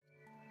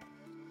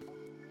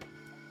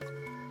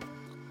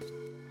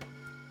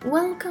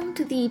Welcome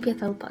to the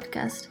EPFL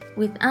podcast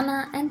with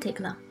Anna and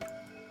Tekla.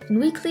 In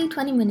weekly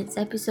 20 minutes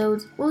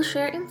episodes, we'll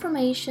share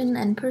information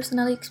and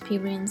personal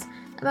experience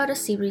about a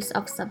series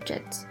of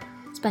subjects,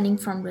 spanning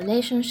from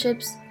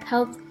relationships,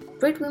 health,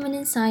 great women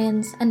in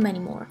science, and many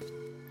more.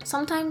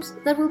 Sometimes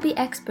there will be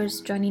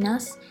experts joining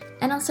us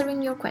and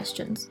answering your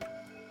questions.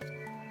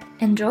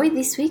 Enjoy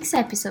this week's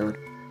episode.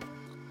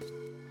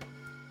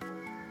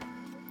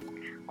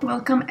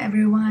 Welcome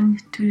everyone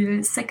to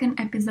the second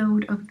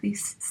episode of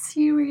this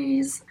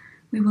series.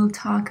 We will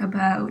talk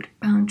about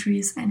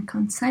boundaries and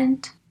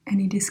consent.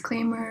 Any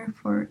disclaimer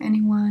for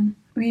anyone?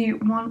 We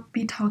won't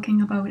be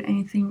talking about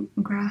anything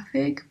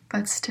graphic,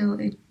 but still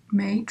it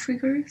may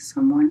trigger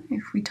someone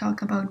if we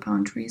talk about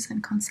boundaries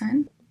and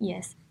consent.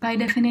 Yes. By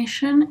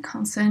definition,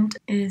 consent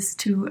is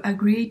to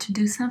agree to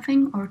do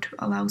something or to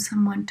allow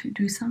someone to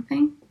do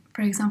something.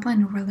 For example,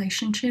 in a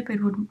relationship,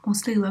 it would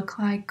mostly look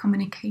like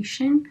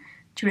communication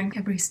during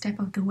every step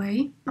of the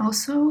way.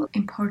 Also,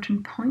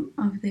 important point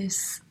of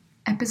this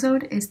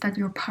episode is that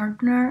your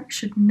partner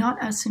should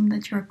not assume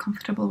that you're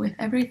comfortable with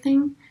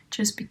everything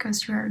just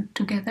because you're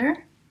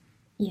together.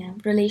 Yeah,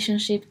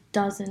 relationship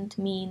doesn't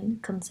mean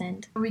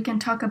consent. We can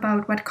talk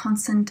about what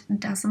consent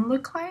doesn't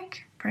look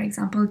like. For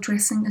example,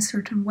 dressing a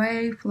certain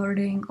way,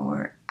 flirting,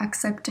 or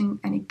accepting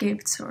any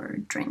gifts or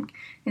drink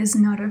is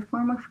not a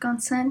form of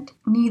consent.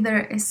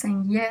 Neither is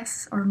saying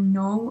yes or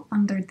no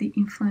under the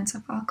influence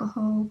of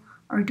alcohol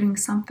or doing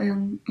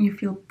something you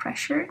feel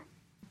pressured.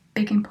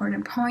 Big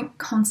important point,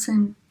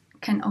 consent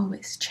can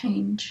always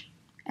change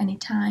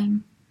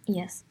anytime.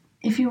 Yes.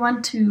 If you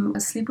want to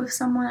sleep with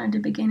someone at the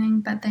beginning,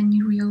 but then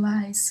you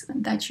realize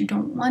that you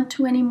don't want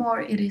to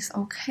anymore, it is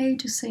okay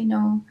to say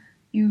no.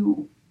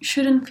 You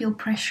shouldn't feel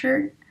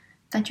pressured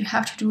that you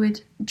have to do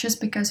it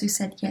just because you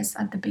said yes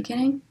at the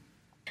beginning.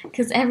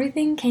 Because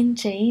everything can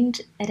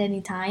change at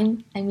any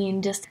time. I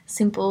mean, just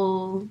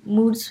simple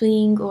mood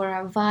swing or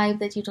a vibe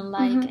that you don't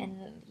like and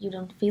you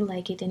don't feel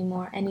like it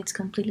anymore, and it's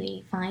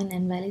completely fine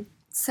and valid.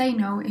 Say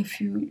no if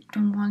you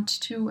don't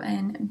want to,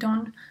 and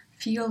don't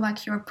feel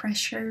like you're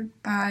pressured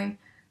by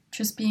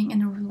just being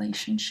in a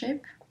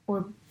relationship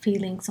or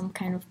feeling some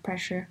kind of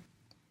pressure.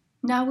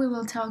 Now we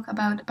will talk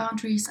about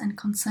boundaries and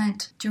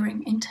consent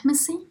during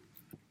intimacy.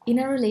 In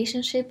a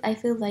relationship, I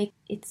feel like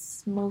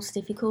it's most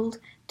difficult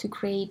to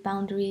create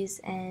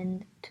boundaries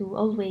and to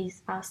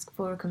always ask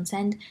for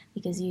consent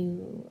because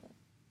you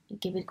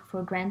give it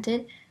for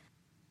granted.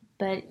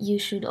 But you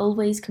should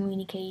always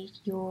communicate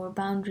your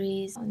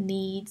boundaries,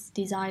 needs,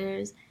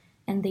 desires,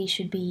 and they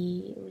should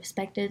be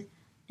respected,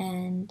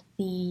 and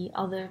the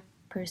other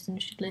person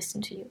should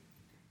listen to you.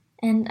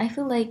 And I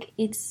feel like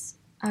it's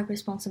a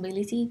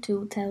responsibility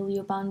to tell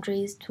your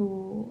boundaries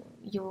to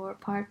your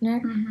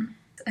partner.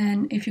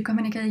 And if you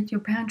communicate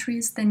your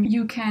boundaries, then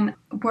you can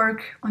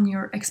work on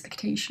your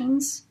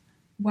expectations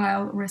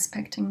while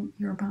respecting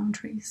your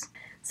boundaries.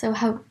 So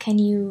how can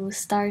you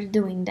start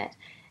doing that?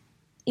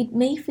 It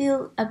may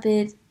feel a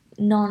bit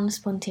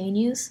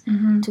non-spontaneous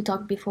to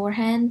talk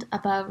beforehand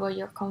about what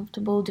you're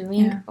comfortable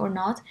doing or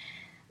not,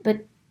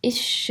 but it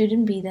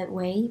shouldn't be that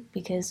way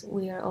because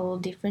we are all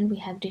different, we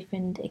have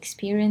different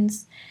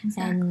experience,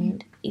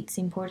 and it's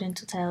important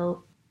to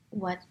tell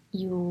what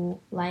you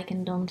like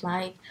and don't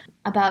like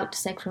about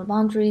sexual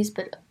boundaries,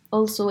 but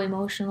also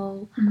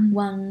emotional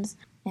ones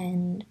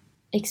and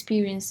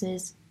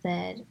experiences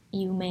that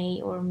you may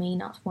or may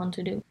not want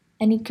to do.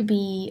 And it could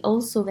be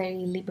also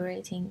very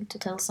liberating to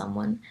tell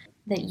someone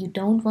that you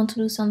don't want to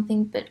do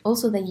something, but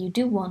also that you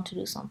do want to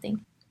do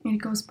something. It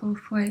goes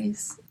both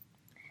ways.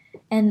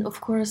 And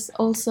of course,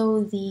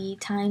 also the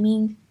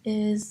timing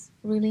is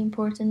really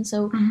important,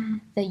 so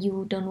that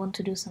you don't want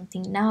to do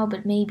something now,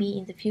 but maybe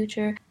in the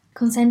future.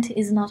 Consent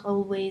is not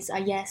always a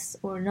yes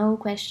or no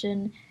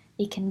question.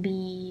 It can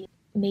be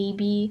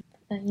maybe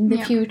in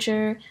the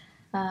future,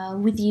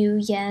 with you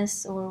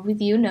yes or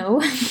with you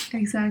no.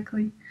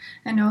 Exactly.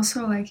 And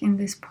also, like in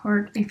this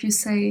part, if you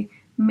say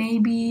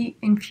maybe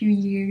in few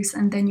years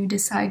and then you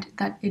decide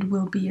that it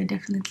will be a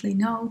definitely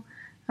no,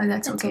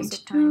 that's okay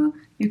to do.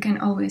 You can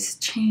always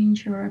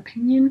change your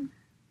opinion.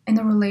 In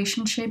a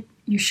relationship,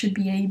 you should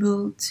be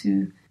able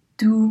to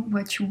do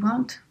what you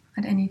want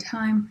at any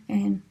time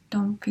and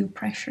don't feel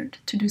pressured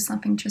to do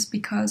something just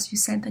because you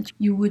said that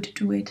you would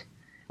do it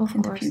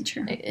in the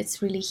future.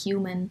 It's really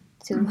human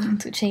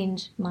to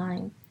change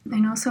mind.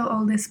 And also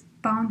all this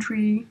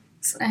boundaries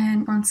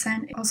and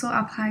consent also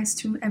applies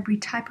to every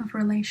type of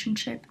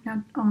relationship, not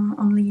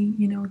only,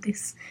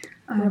 this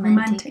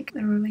romantic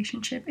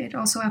relationship. It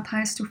also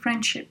applies to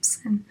friendships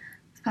and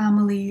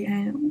family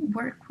and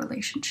work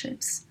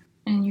relationships.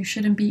 And you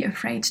shouldn't be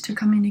afraid to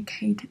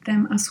communicate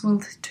them as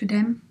well to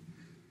them.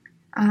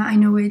 I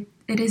know it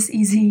is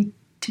easy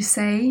to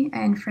say,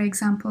 and for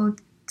example,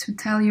 to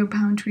tell your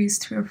boundaries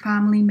to your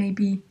family may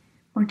be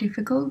more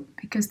difficult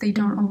because they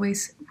don't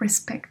always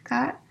respect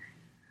that.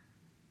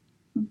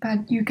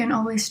 But you can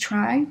always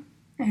try,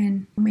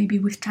 and maybe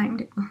with time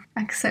they will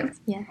accept.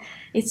 Yeah,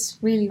 it's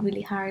really,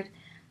 really hard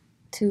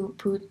to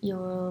put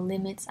your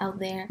limits out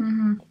there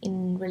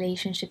in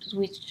relationships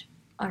which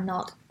are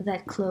not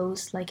that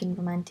close, like in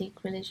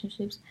romantic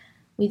relationships.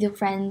 With your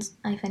friends,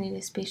 I find it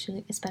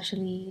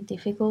especially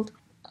difficult.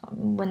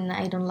 When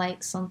I don't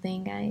like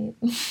something,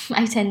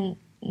 I tend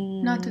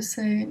not to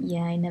say it.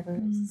 Yeah, I never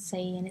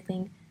say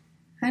anything.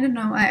 I don't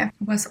know, I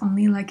was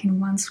only like in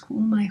one school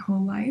my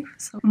whole life,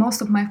 so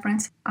most of my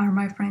friends are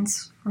my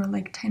friends for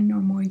like 10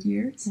 or more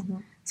years.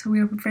 So we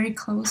are very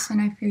close,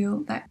 and I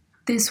feel that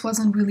this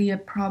wasn't really a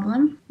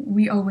problem.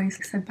 We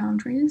always set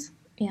boundaries.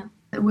 Yeah.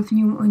 With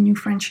new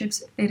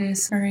friendships, it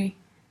is very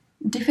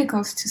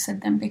difficult to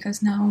set them,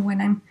 because now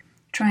when I'm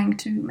trying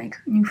to make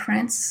new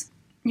friends,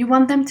 you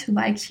want them to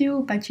like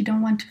you, but you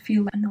don't want to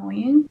feel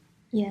annoying.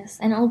 Yes,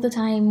 and all the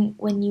time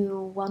when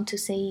you want to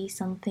say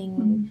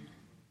something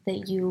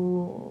that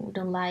you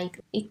don't like,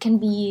 it can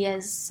be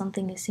as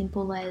something as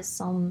simple as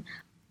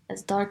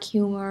dark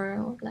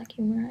humor or black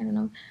humor, I don't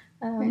know.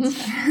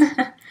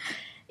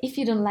 If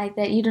you don't like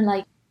that, you don't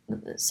like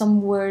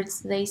some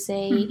words they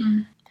say,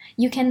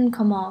 you can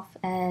come off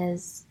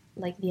as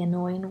like the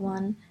annoying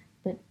one,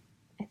 but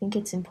I think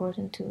it's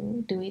important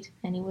to do it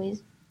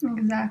anyways.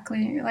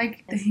 Exactly.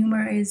 Like, the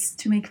humor is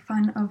to make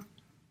fun of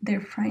their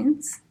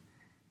friends.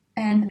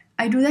 And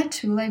I do that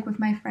too, like with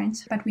my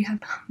friends, but we have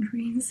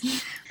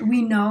boundaries.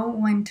 We know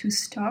when to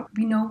stop.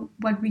 We know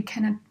what we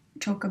cannot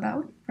joke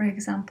about. For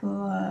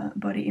example,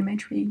 body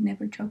image we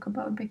never joke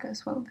about,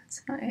 because, well,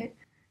 that's not it.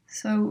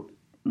 So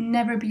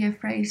never be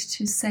afraid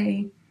to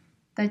say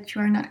that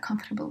you are not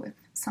comfortable with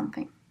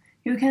something.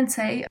 You can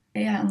say,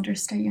 I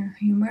understand your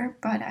humor,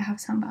 but I have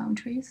some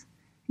boundaries.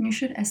 And you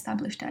should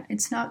establish that.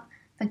 It's not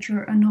that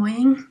you're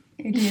annoying.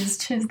 It is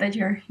just that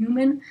you're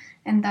human,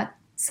 and that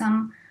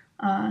some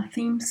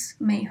themes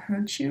may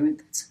hurt you.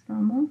 That's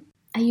normal.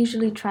 I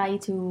usually try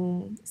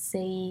to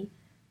say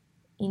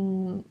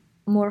in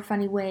more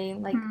funny way,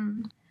 like,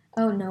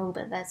 oh no,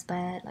 but that's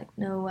bad. Like,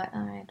 no,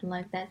 I don't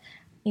like that.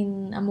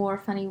 In a more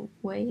funny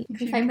way,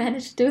 if I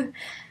manage to.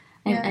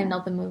 And I'm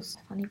not the most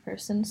funny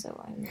person,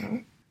 so I don't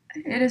know.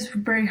 It is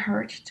very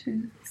hard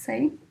to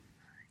say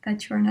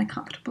that you are not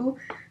comfortable,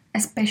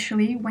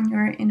 especially when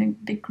you're in a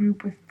big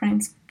group with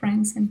friends.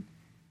 And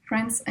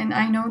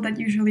I know that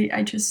usually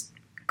I just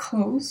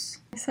close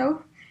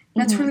myself.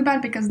 That's really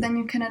bad, because then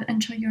you cannot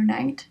enjoy your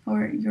night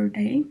or your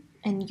day.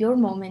 And your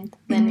moment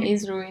then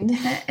is ruined.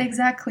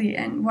 Exactly.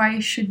 And why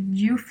should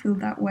you feel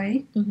that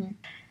way?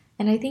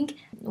 And I think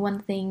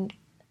one thing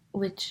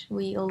which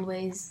we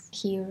always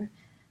hear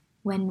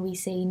when we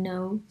say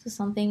no to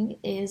something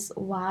is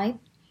why.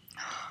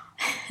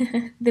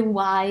 The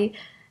why,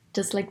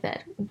 just like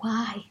that.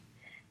 Why?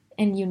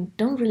 And you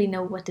don't really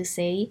know what to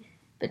say,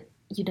 but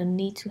you don't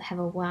need to have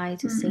a why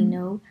to say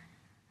no.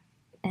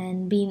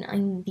 And being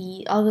in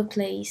the other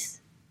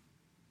place,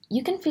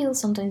 you can feel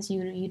sometimes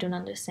you don't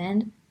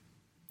understand,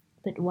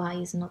 but why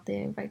is not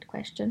the right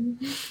question.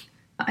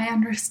 I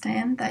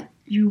understand that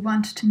you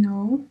want to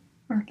know,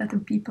 or that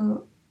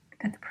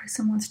the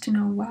person wants to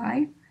know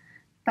why,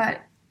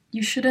 but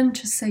you shouldn't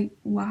just say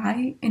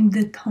why in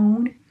the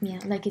tone. Yeah,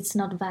 like it's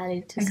not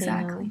valid to say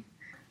no.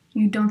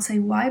 You don't say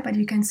why, but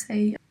you can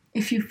say,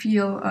 if you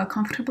feel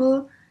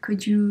comfortable,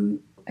 could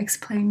you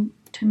explain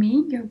to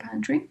me your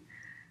boundary?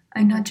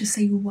 And not just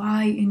say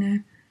why in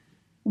a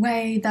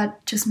way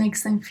that just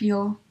makes them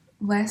feel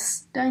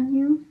less than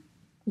you.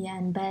 Yeah,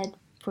 and bad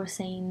for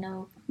saying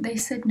no. They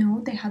said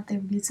no, they had their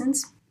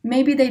reasons.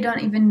 Maybe they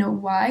don't even know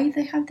why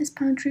they have this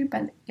boundary,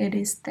 but it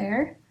is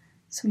there,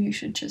 so you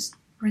should just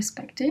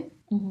respect it.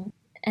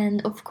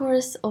 And of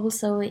course,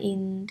 also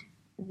in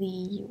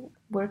the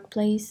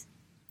workplace,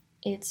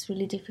 it's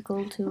really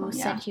difficult to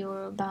set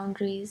your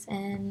boundaries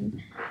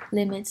and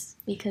limits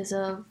because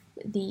of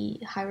the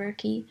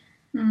hierarchy.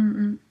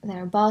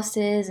 There are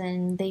bosses,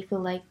 and they feel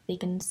like they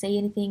can say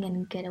anything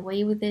and get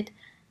away with it.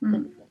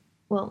 But,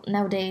 well,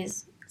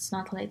 nowadays it's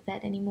not like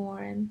that anymore,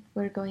 and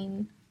we're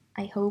going,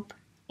 I hope,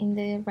 in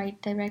the right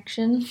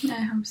direction.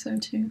 I hope so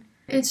too.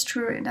 It's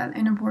true that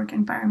in a work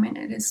environment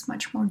it is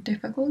much more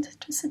difficult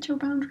to set your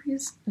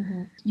boundaries.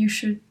 You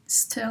should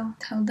still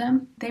tell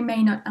them. They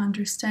may not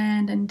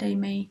understand, and they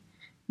may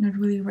not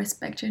really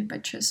respect it,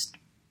 but just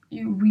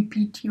you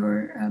repeat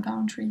your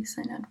boundaries,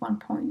 and at one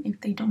point, if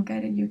they don't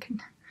get it, you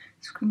can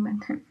scream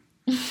at them.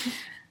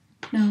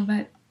 No,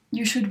 but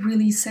you should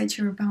really set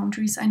your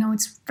boundaries. I know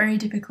it's very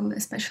difficult,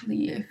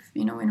 especially if,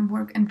 in a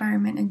work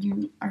environment and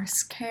you are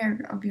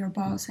scared of your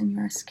boss, and you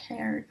are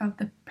scared of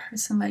the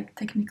person like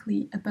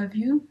technically above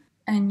you,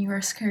 and you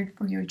are scared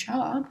for your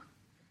job.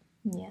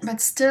 Yes. But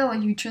still,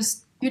 you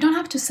don't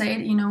have to say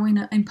it, in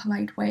a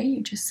polite way.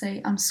 You just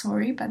say, I'm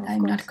sorry, but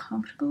I'm not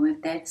comfortable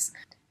with this.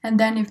 And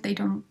then if they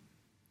don't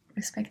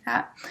respect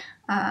that,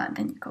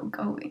 then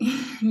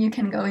you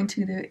can go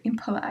into the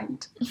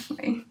impolite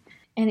way.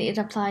 And it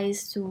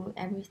applies to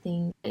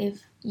everything.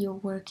 If you're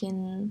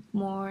working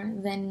more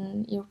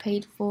than you're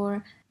paid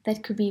for,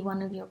 that could be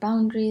one of your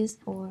boundaries,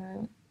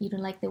 or you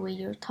don't like the way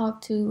you're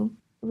talked to.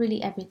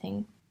 Really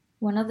everything.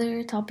 One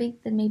other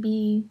topic that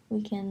maybe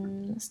we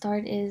can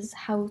start is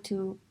how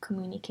to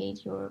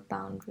communicate your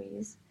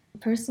boundaries.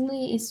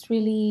 Personally, it's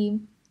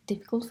really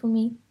difficult for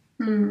me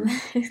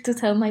to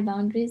tell my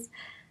boundaries.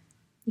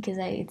 because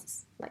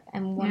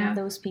I'm one of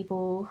those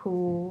people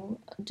who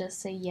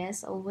just say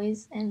yes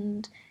always,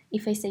 and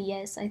if I say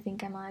yes, I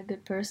think I'm a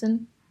good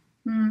person.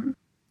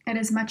 It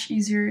is much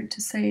easier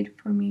to say it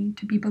for me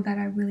to people that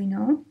I really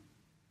know.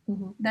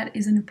 Mm-hmm. That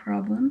isn't a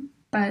problem.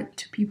 But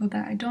to people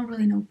that I don't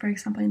really know, for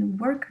example, in a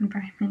work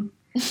environment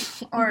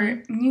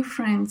or new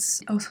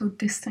friends, also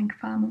distant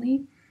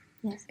family,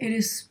 yes, it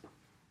is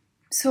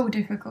so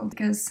difficult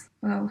because,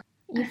 well,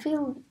 you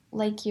feel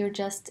like you're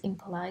just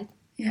impolite.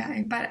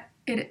 Yeah, but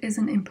it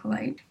isn't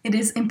impolite. It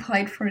is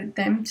impolite for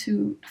them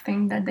to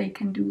think that they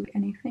can do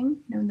anything,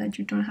 that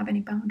you don't have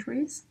any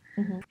boundaries.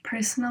 Mm-hmm.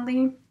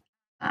 Personally,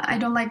 I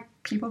don't like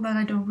people that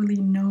I don't really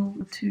know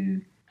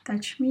to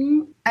touch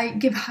me. I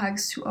give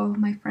hugs to all of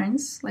my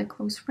friends, like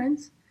close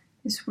friends.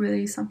 It's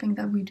really something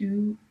that we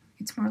do.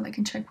 It's more like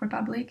in Czech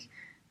Republic.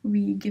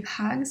 We give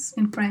hugs.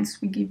 In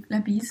France, we give la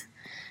bise.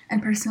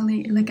 And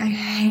personally, I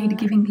hate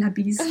giving la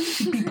bise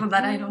to people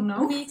that I don't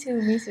know. Me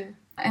too.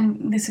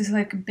 And this is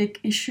a big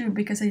issue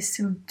because I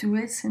still do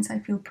it since I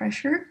feel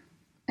pressure,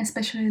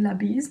 especially la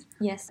bise.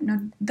 Yes.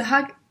 The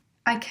hug,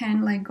 I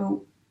can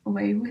go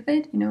away with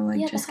it,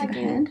 just give a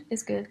hand.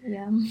 It's good,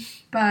 yeah.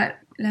 But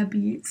la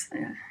bise,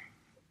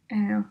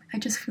 I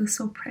just feel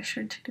so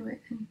pressured to do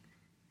it, and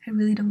I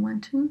really don't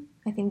want to.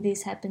 I think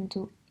this happened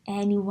to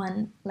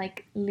anyone,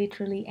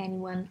 literally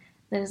anyone.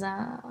 There's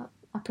a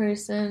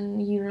person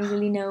you don't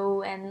really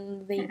know,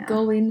 and they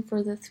go in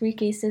for the 3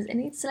 kisses,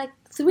 and it's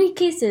 3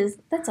 kisses.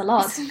 That's a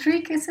lot. It's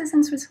 3 kisses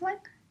in Switzerland?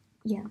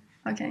 Yeah.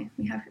 Okay,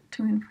 we have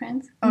 2 in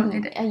France. Oh,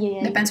 it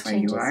depends where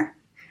you are.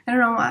 I don't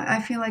know. I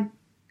feel like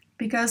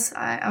because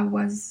I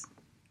was,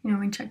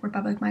 in Czech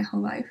Republic my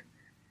whole life,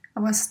 I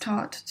was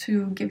taught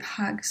to give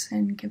hugs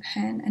and give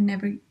hand and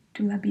never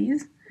do la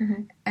bise.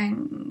 Mm-hmm.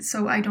 And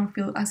so I don't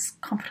feel as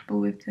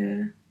comfortable with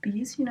the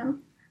bise,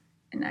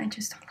 and I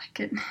just don't like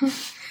it.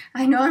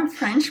 I know I'm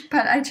French,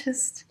 but I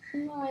just...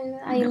 No,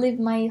 I live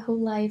my whole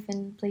life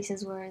in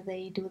places where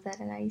they do that,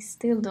 and I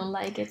still don't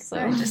like it, so...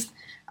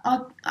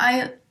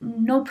 I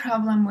no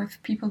problem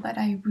with people that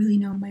I really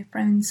know, my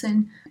friends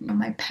and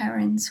my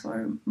parents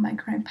or my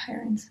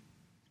grandparents.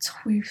 It's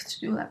weird to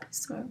do that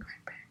to our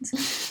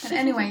grandparents. But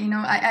anyway,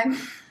 I'm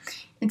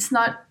it's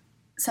not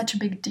such a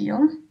big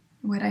deal.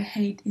 What I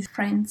hate is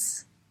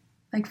friends,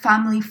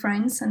 family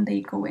friends, and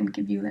they go and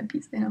give you la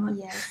bise, and I'm like,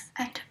 yes.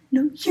 I don't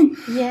know you.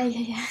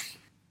 Yeah.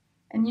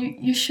 And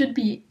you should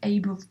be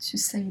able to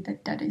say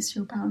that is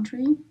your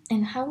boundary.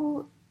 And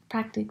how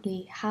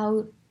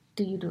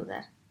do you do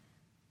that?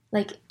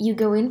 You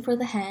go in for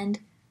the hand,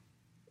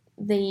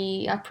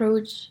 they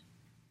approach,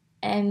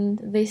 and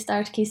they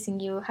start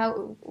kissing you.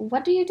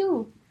 What do you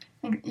do?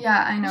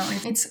 Yeah, I know.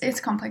 It's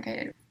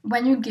complicated.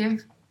 When you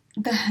give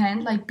the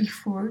hand,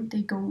 before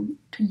they go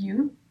to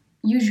you,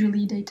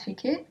 usually they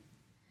take it.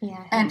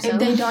 Yeah, and if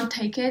they don't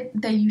take it,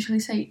 they usually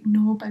say,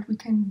 no, but we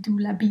can do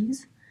la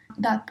bise.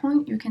 At that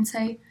point, you can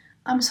say,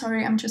 I'm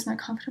sorry, I'm just not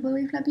comfortable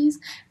with la bise.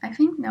 I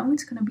think now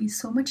it's going to be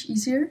so much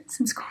easier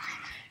since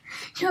COVID.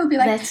 You'll be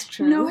like, that's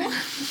true. No.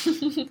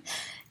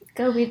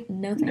 Go with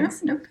no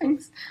thanks. No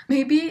thanks.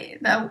 Maybe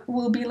that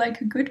will be a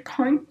good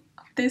point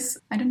of this,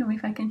 I don't know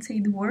if I can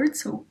say the word,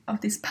 so of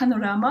this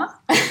panorama.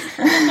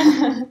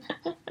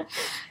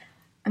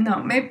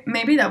 No,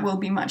 maybe that will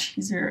be much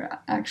easier,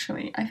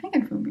 actually. I think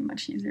it will be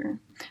much easier.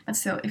 But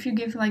still, if you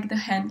give the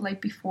hand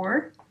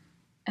before,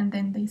 and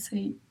then they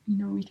say,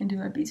 we can do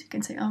la bise, you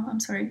can say, oh, I'm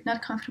sorry,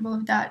 not comfortable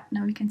with that.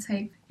 Now we can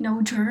say,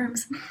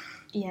 germs.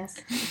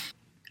 Yes.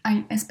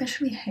 I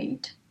especially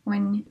hate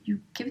when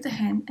you give the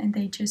hand and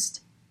they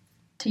just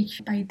take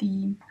you by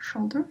the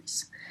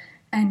shoulders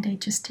and they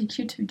just take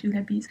you to do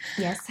la bise.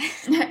 Yes.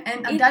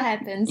 And it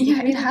happens.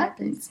 Yeah, it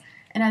happens.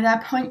 And at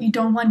that point, you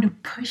don't want to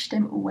push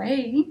them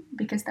away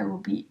because that will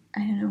be, I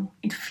don't know,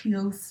 it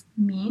feels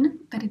mean,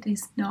 but it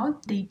is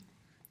not. They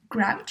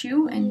grabbed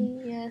you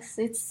and... Yes,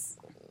 it's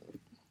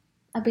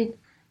a bit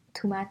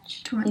too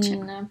much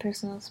in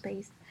personal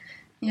space.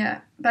 Yeah,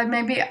 but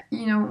maybe,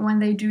 when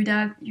they do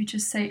that, you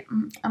just say,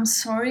 I'm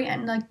sorry,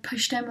 and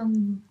push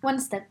them one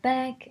step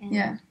back. And...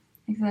 Yeah,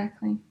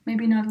 exactly.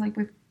 Maybe not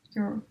with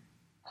your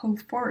whole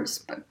force,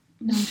 but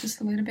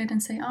just a little bit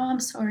and say, oh, I'm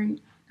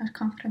sorry, not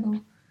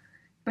comfortable.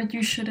 But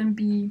you shouldn't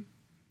be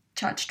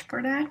judged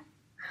for that.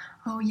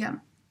 Oh yeah,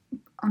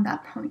 on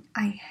that point,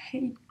 I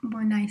hate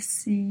when I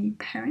see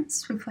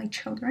parents with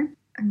children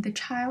and the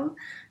child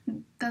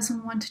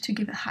doesn't want to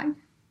give a hug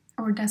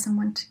or doesn't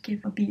want to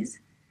give a bise.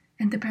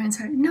 And the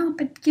parents are, no,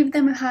 but give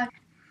them a hug.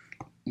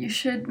 You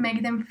should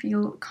make them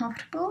feel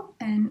comfortable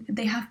and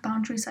they have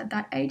boundaries at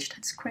that age.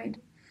 That's great.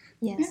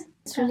 Yes, yeah.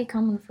 It's really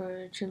common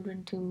for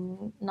children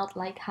to not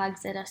like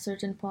hugs at a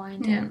certain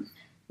point, and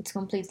it's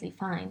completely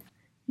fine.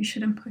 You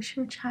shouldn't push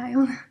your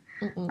child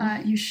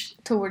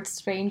towards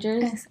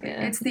strangers.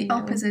 It's the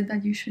opposite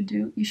that you should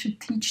do. You should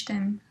teach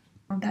them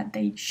that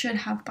they should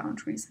have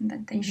boundaries and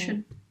that they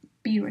should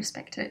be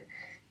respected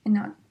and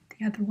not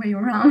the other way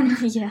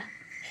around. Yeah.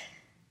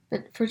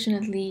 But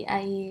fortunately,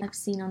 I have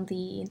seen on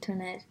the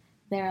internet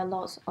there are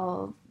lots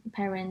of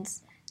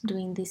parents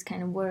doing this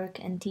kind of work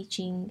and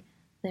teaching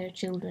their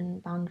children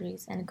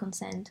boundaries and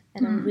consent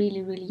at a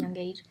really, really young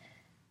age.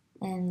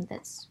 And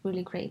that's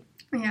really great.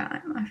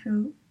 Yeah, I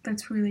feel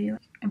that's really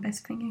the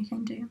best thing you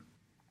can do.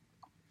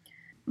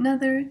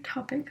 Another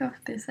topic of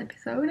this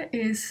episode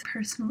is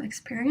personal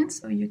experience,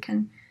 so you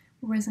can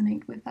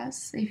resonate with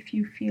us if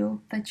you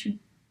feel that you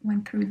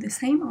went through the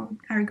same or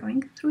are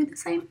going through the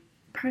same.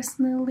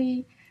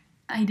 Personally,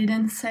 I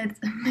didn't set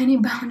many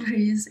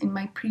boundaries in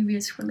my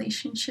previous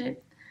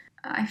relationship.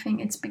 I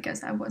think it's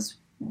because I was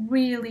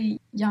really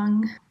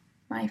young.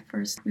 My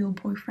first real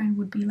boyfriend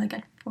would be like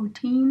at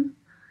 14,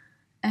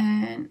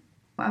 and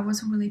I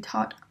wasn't really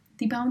taught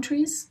the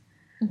boundaries.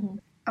 Mm-hmm.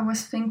 I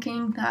was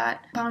thinking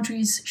that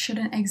boundaries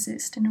shouldn't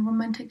exist in a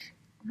romantic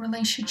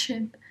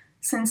relationship,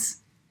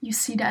 since you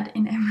see that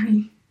in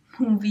every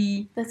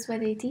movie. That's what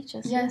they teach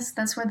us. Yes,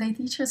 that's what they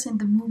teach us in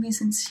the movies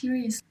and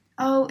series.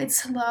 Oh,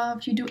 it's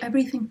love, you do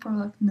everything for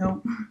love.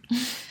 No,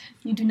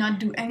 you do not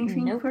do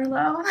anything for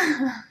love.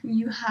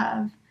 You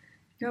have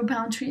your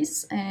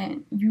boundaries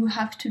and you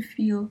have to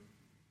feel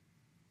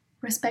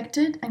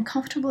respected and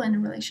comfortable in a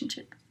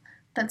relationship.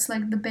 That's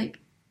like the big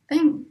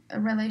thing. A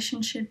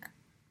relationship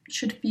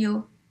should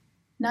feel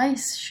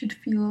nice, should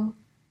feel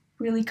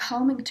really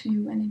calming to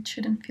you, and it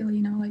shouldn't feel,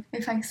 like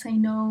if I say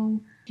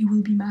no, you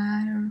will be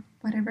mad or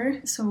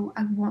whatever, so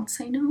I won't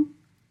say no.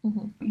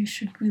 Mm-hmm. You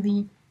should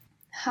really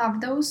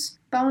have those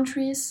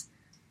boundaries.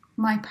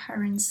 My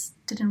parents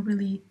didn't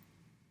really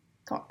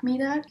taught me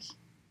that.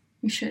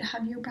 You should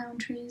have your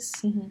boundaries.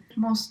 Mm-hmm.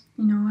 Most,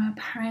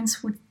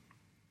 parents would,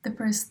 the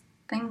first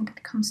thing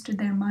that comes to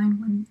their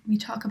mind when we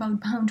talk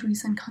about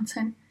boundaries and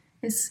consent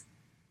is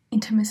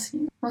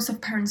intimacy. Most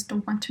of parents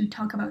don't want to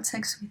talk about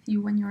sex with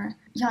you when you're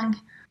young,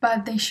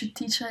 but they should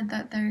teach us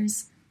that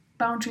there's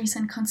boundaries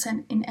and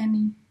consent in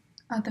any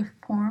other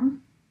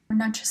form,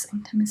 not just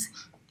intimacy.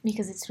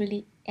 Because it's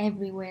really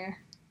everywhere.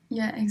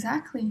 Yeah,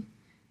 exactly.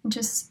 And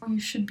just you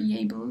should be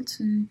able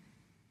to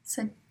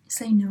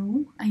say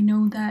no. I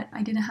know that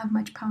I didn't have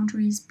much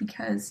boundaries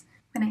because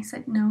when I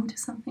said no to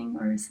something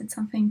or said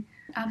something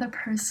the other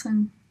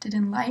person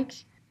didn't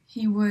like,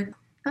 he would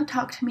not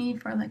talk to me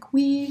for like a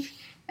week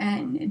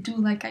and do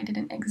like I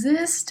didn't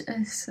exist.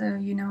 So,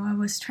 I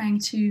was trying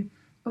to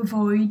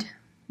avoid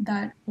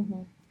that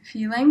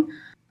feeling,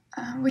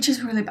 which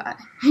is really bad.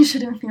 You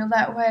shouldn't feel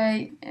that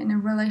way in a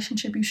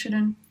relationship. You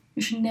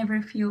should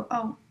never feel,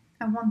 oh,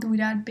 I won't do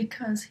that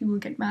because he will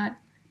get mad,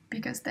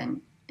 because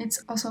then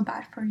it's also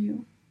bad for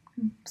you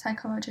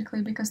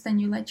psychologically, because then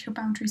you let your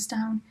boundaries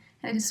down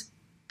and it is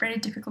very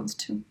difficult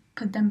to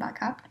put them back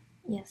up.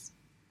 Yes.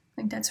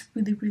 Like that's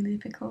really, really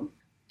difficult.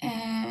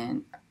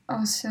 And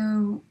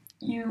also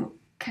you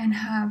can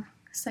have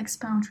sex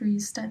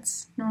boundaries,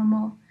 that's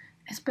normal,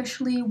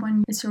 especially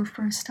when it's your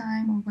first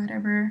time or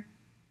whatever.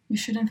 You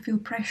shouldn't feel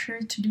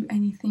pressured to do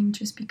anything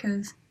just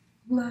because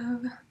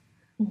love.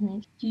 Mm-hmm.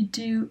 You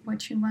do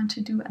what you want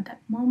to do at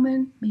that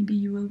moment. Maybe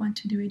you will want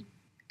to do it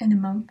in a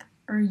month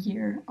or a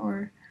year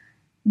or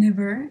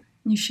never.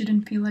 You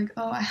shouldn't feel like,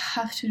 oh, I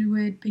have to do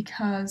it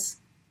because,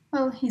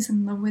 well, he's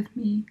in love with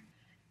me.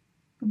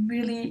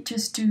 Really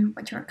just do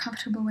what you're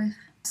comfortable with.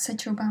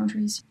 Set your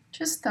boundaries.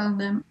 Just tell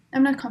them,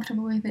 I'm not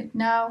comfortable with it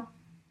now.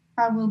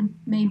 I will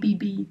maybe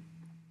be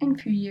in a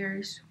few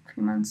years, a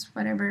few months,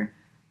 whatever,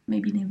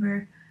 maybe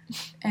never.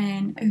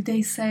 And if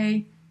they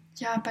say,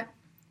 yeah, but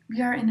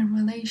we are in a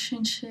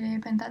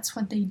relationship and that's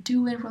what they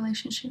do in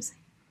relationships.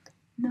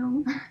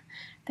 No,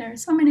 there are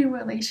so many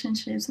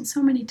relationships and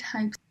so many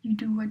types. You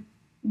do what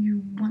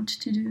you want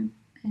to do,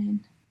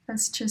 and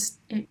that's just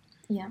it.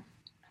 Yeah.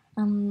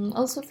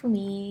 Also for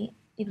me,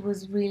 it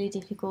was really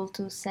difficult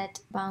to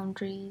set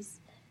boundaries.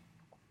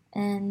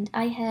 And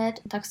I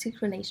had a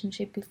toxic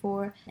relationship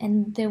before,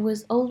 and there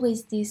was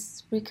always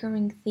this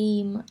recurring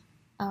theme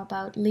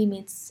about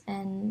limits,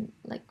 and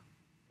like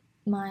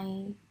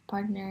my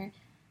partner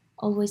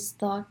always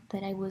thought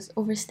that I was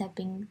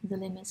overstepping the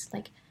limits,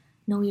 like,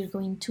 no, you're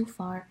going too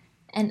far.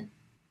 And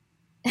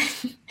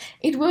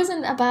it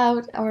wasn't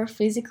about our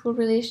physical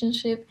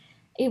relationship,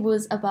 it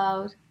was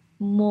about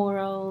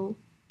moral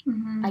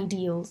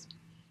ideals.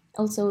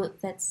 Also,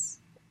 that's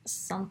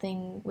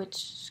something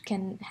which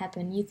can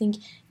happen. You think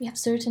you have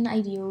certain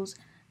ideals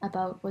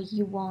about what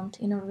you want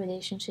in a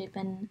relationship,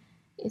 and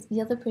if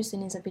the other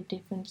person is a bit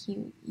different,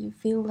 you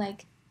feel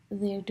like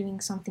they're doing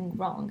something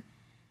wrong.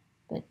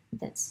 But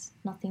that's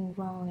nothing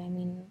wrong. I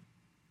mean,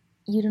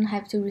 you don't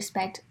have to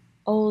respect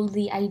all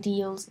the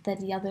ideals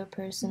that the other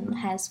person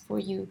has for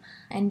you,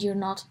 and you're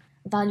not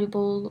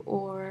valuable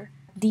or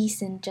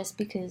decent just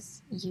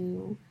because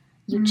you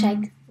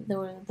check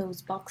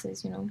those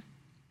boxes,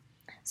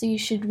 So you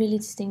should really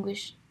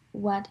distinguish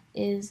what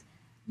is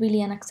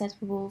really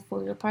unacceptable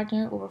for your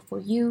partner or for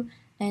you,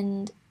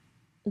 and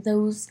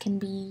those can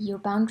be your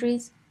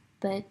boundaries,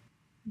 but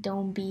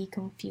don't be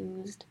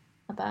confused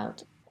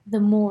about the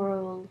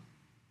moral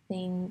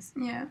things.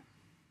 Yeah.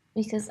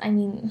 Because, I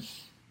mean,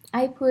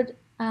 I put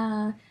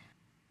a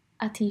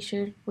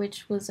t-shirt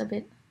which was a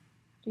bit,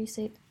 do you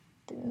say it?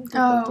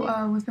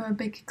 With a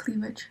big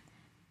cleavage.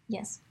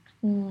 Yes.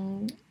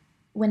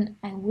 When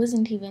I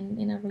wasn't even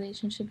in a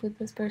relationship with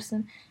this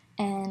person,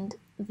 and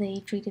they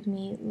treated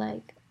me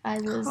like I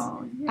was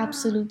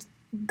absolute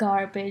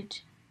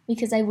garbage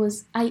because I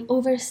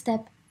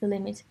overstepped the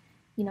limit.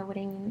 You know what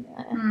I mean?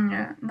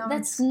 No,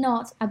 that's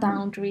not a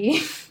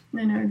boundary.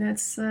 No,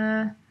 that's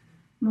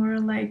more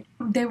like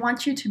they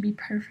want you to be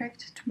perfect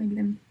to make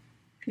them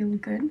feel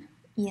good.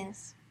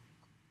 Yes.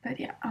 But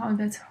yeah,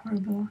 that's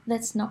horrible.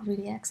 That's not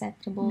really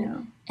acceptable.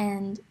 No.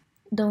 And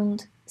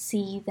don't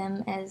see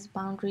them as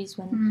boundaries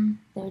when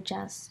they're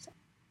just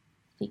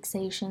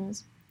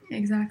fixations.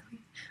 Exactly.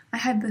 I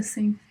had the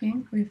same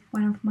thing with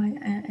one of my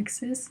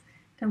exes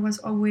that was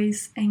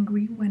always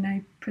angry when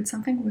I put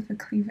something with a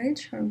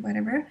cleavage or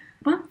whatever.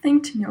 One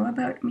thing to know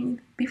about me,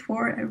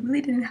 before I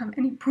really didn't have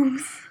any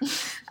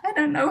proofs. I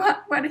don't know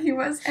what he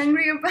was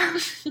angry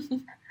about.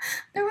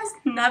 There was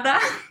nada.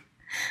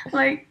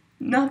 Like,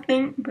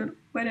 nothing, but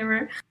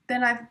whatever.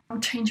 Then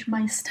I've changed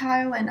my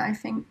style, and I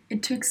think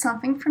it took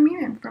something from me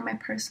and from my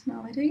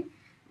personality.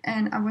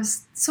 And I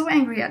was so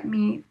angry at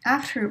me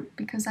after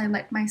because I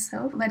let my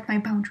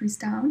boundaries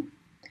down.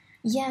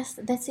 Yes,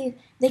 that's it.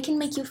 They can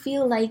make you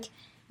feel like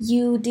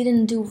you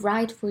didn't do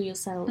right for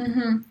yourself.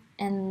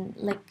 And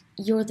like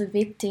you're the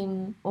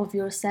victim of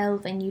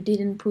yourself and you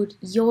didn't put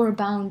your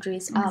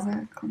boundaries up.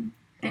 Exactly.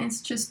 And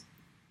it's just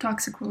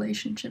toxic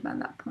relationship at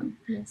that point.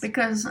 Yes.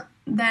 Because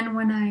then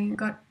when I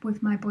got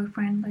with my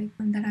boyfriend, like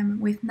that I'm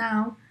with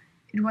now,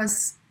 it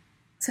was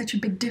such a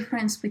big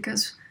difference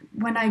because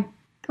when I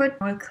put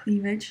more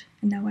cleavage,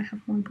 and now I have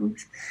more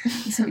boobs,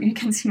 so you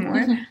can see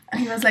more.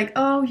 And he was like,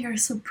 "Oh, you're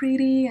so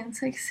pretty and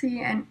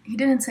sexy," and he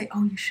didn't say,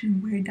 "Oh, you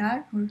shouldn't wear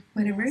that" or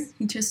whatever. Yes.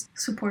 He just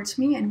supports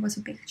me, and it was a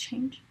big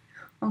change.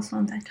 Also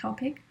on that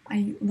topic,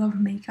 I love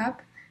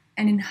makeup,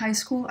 and in high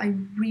school, I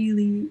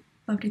really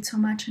loved it so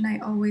much, and I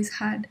always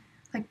had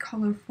like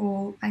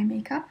colorful eye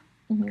makeup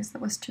because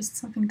that was just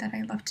something that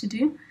I loved to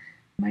do.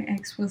 My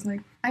ex was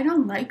like, "I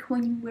don't like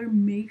when you wear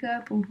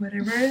makeup or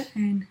whatever,"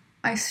 and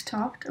I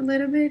stopped a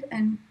little bit,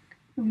 and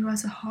it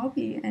was a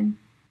hobby, and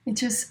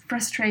it's just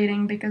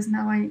frustrating because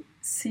now I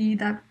see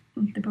that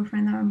the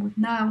boyfriend that I'm with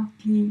now,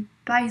 he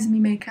buys me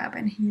makeup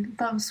and he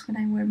loves when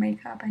I wear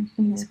makeup and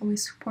he's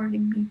always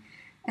supporting me,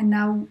 and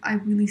now I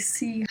really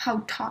see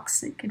how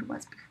toxic it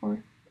was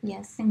before.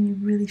 Yes. And you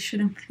really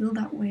shouldn't feel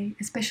that way,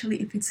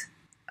 especially if it's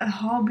a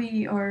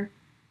hobby or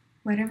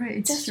whatever.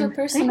 It's just your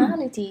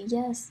personality.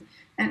 Yes.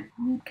 And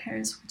who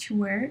cares what you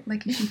wear?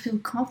 Like, if you feel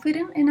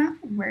confident enough,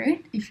 wear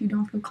it. If you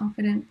don't feel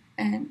confident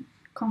and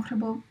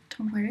comfortable,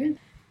 don't wear it.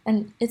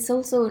 And it's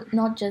also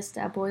not just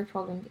a boy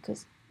problem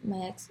because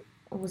my ex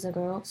was a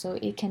girl, so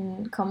it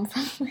can come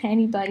from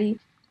anybody.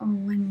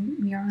 When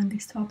we are on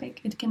this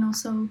topic, it can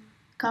also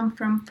come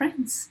from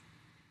friends.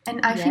 And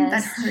I think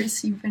that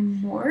hurts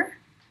even more.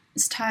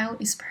 Style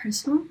is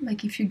personal.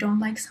 Like, if you don't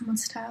like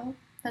someone's style,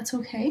 that's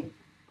okay.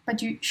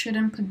 But you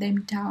shouldn't put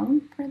them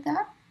down for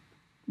that.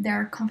 They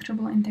are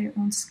comfortable in their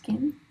own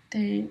skin.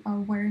 They are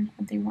wearing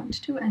what they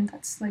want to, and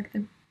that's like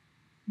the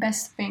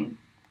best thing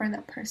for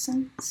that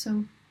person.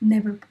 So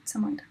never put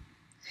someone down.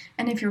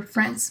 And if your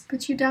friends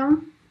put you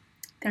down,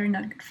 they're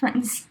not good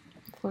friends.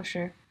 For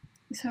sure.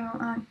 So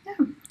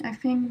yeah, I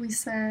think we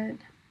said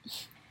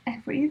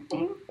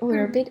everything.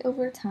 We're a bit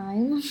over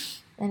time,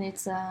 and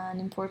it's an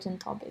important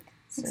topic.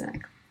 So.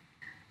 Exactly.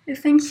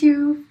 Thank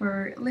you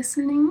for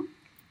listening.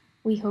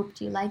 We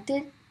hoped you liked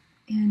it.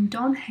 And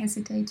don't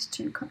hesitate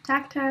to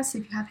contact us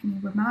if you have any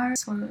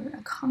remarks or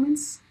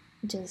comments.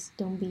 Just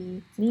don't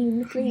be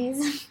mean,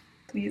 please.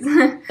 Please.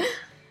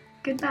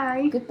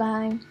 Goodbye.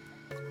 Goodbye.